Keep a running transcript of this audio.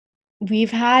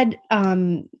we've had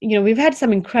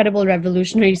some incredible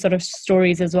revolutionary sort of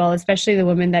stories as well, especially the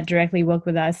women that directly work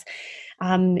with us.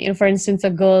 For instance,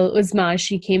 a girl, Uzma,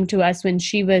 she came to us when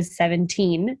she was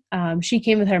 17. She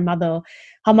came with her mother.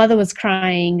 Her mother was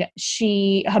crying.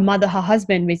 Her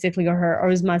husband, basically, or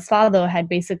Uzma's father, had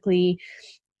basically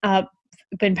uh,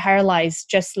 been paralyzed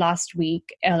just last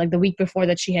week, like the week before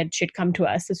that she'd come to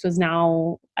us. This was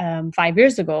now 5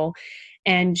 years ago,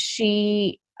 and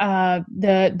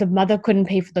the mother couldn't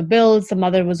pay for the bills. The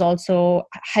mother was also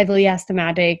heavily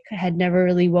asthmatic, had never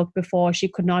really worked before. She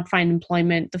could not find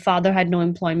employment. The father had no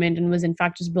employment and was in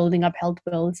fact just building up health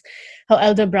bills. Her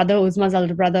elder brother, Uzma's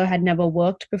elder brother, had never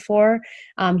worked before.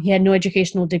 He had no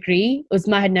educational degree.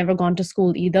 Uzma had never gone to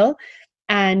school either.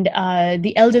 And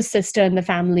the eldest sister in the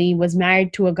family was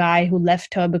married to a guy who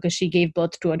left her because she gave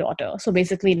birth to a daughter. So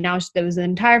basically, now there was an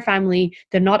entire family.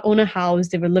 They're not own a house.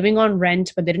 They were living on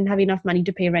rent, but they didn't have enough money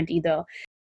to pay rent either.